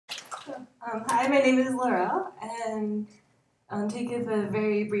Hi, my name is Laura, and to give a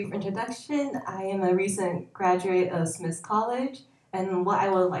very brief introduction, I am a recent graduate of Smith's College, and what I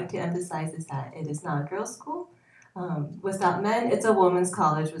would like to emphasize is that it is not a girls' school. Without men, it's a women's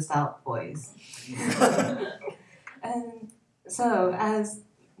college without boys. And so, as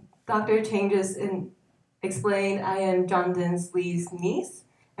Dr. Chang just explained, I am Jonathan Lee's niece,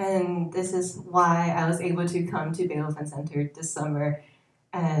 and this is why I was able to come to Beethoven Center this summer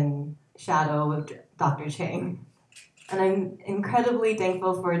and shadow with Dr. Chang. And I'm incredibly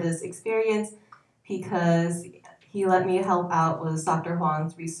thankful for this experience because he let me help out with Dr.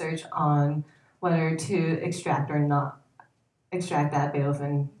 Huang's research on whether to extract or not extract at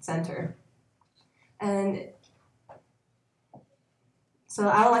Beethoven Center. And so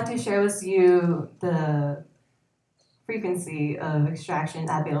I would like to share with you the frequency of extraction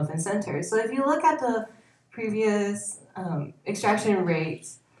at Beethoven Center. So if you look at the previous extraction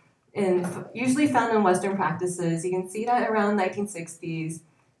rates, usually found in Western practices, you can see that around 1960s,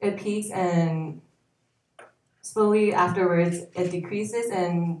 it peaks and slowly afterwards it decreases,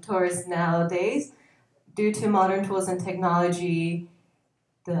 and towards nowadays, due to modern tools and technology,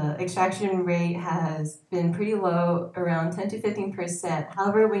 the extraction rate has been pretty low, around 10 to 15%.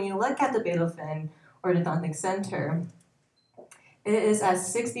 However, when you look at the Beethoven Orthodontic Center, it is at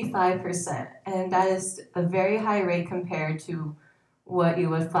 65%, and that is a very high rate compared to what you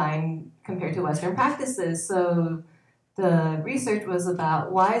would find compared to Western practices. So the research was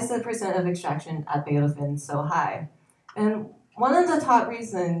about why is the percent of extraction at Beethoven so high? And one of the top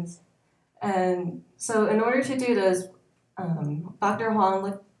reasons, and so in order to do this, Dr.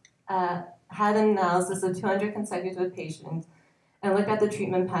 Huang had an analysis of 200 consecutive patients and looked at the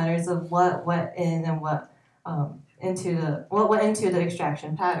treatment patterns of what went in and what went into the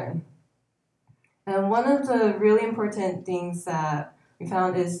extraction pattern. And one of the really important things that we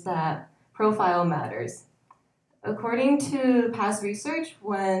found is that profile matters. According to past research,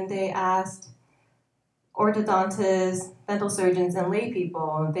 when they asked orthodontists, dental surgeons, and lay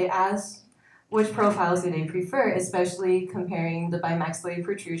people, they asked which profiles do they prefer, especially comparing the bimaxillary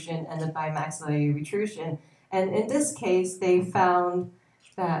protrusion and the bimaxillary retrusion. And in this case, they found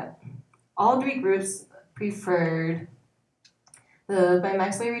that all three groups preferred the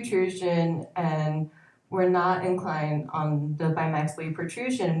bimaxillary retrusion and were not inclined on the bimaxillary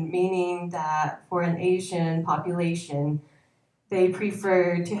protrusion, meaning that for an Asian population, they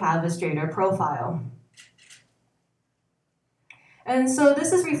prefer to have a straighter profile. And so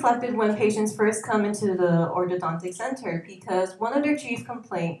this is reflected when patients first come into the orthodontic center because one of their chief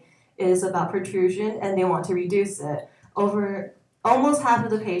complaints is about protrusion and they want to reduce it. Almost half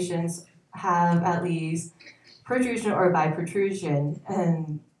of the patients have at least protrusion or biprotrusion,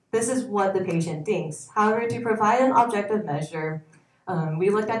 and this is what the patient thinks. However, to provide an objective measure, we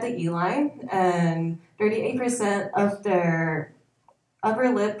looked at the E-line, and 38% of their upper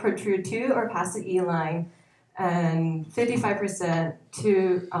lip protrude to or past the E-line, and 55%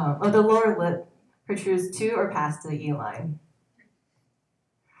 of the lower lip protrudes to or past the E-line.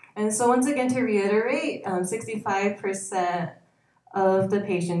 And so once again, to reiterate, 65% of the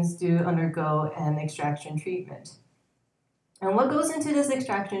patients do undergo an extraction treatment. And what goes into this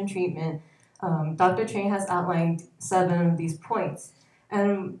extraction treatment, Dr. Chang has outlined 7 of these points.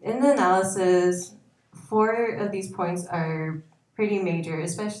 And in the analysis, 4 of these points are pretty major,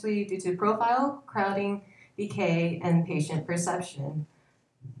 especially due to profile, crowding, decay, and patient perception.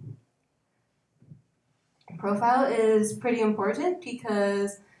 Profile is pretty important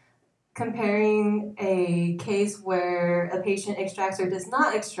because comparing a case where a patient extracts or does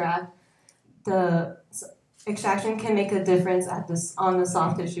not extract, the extraction can make a difference on the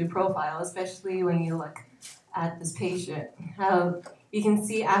soft tissue profile, especially when you look at this patient. How you can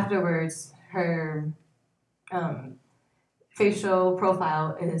see afterwards her facial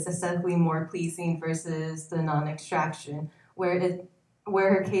profile is aesthetically more pleasing versus the non-extraction, where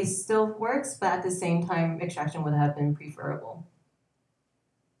her case still works, but at the same time, extraction would have been preferable.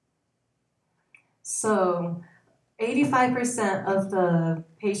 So 85% of the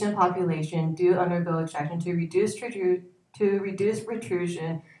patient population do undergo extraction to reduce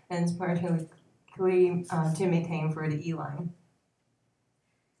protrusion and particularly to maintain for the E-line.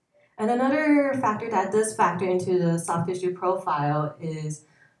 And another factor that does factor into the soft tissue profile is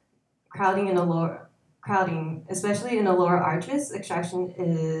crowding, especially in the lower arches. Extraction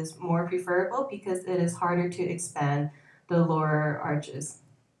is more preferable because it is harder to expand the lower arches.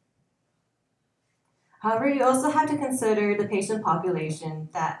 However, you also have to consider the patient population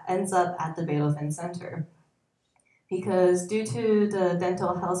that ends up at the Beethoven Center. Because due to the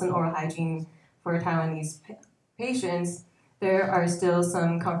dental health and oral hygiene for Taiwanese patients, there are still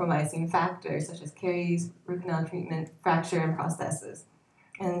some compromising factors such as caries, root canal treatment, fracture, and prostheses.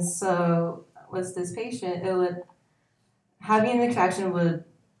 And so with this patient, having an extraction would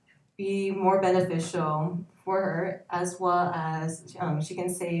be more beneficial for her, as well as she can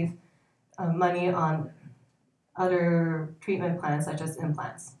save money on other treatment plans such as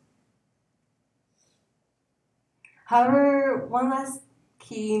implants. However, one last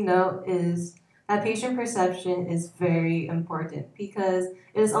key note is that patient perception is very important because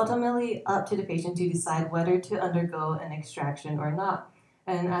it is ultimately up to the patient to decide whether to undergo an extraction or not.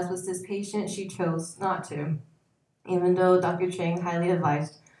 And as with this patient, she chose not to, even though Dr. Chang highly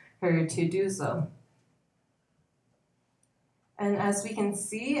advised her to do so. And as we can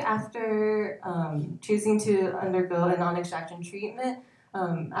see, after choosing to undergo a non-extraction treatment,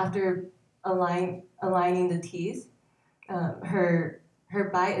 after aligning the teeth, her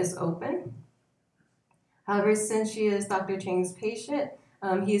bite is open. However, since she is Dr. Chang's patient,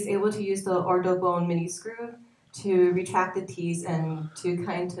 he is able to use the orthobone mini screw to retract the teeth and to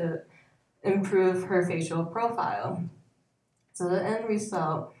kind of improve her facial profile. So the end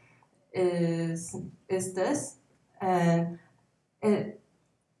result is this, and it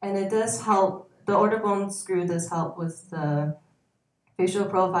does help. The orthobone screw does help with the facial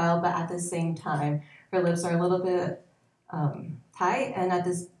profile, but at the same time, her lips are a little bit tight, and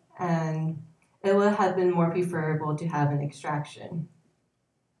it would have been more preferable to have an extraction.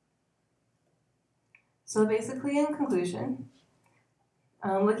 So basically, in conclusion,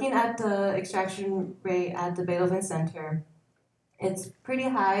 looking at the extraction rate at the Beethoven Center, it's pretty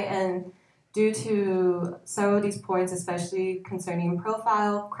high, and due to several of these points, especially concerning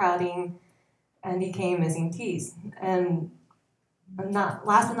profile, crowding, and decaying missing teeth. And last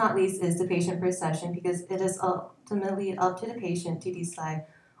but not least is the patient perception, because it is ultimately up to the patient to decide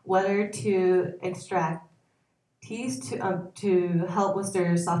whether to extract teeth to help with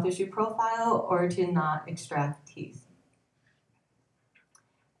their soft tissue profile or to not extract teeth.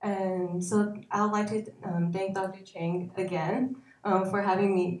 And so I would like to thank Dr. Chang again for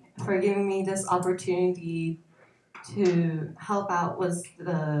giving me this opportunity to help out with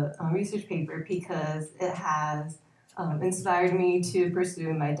the research paper, because it has inspired me to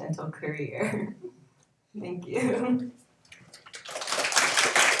pursue my dental career. Thank you.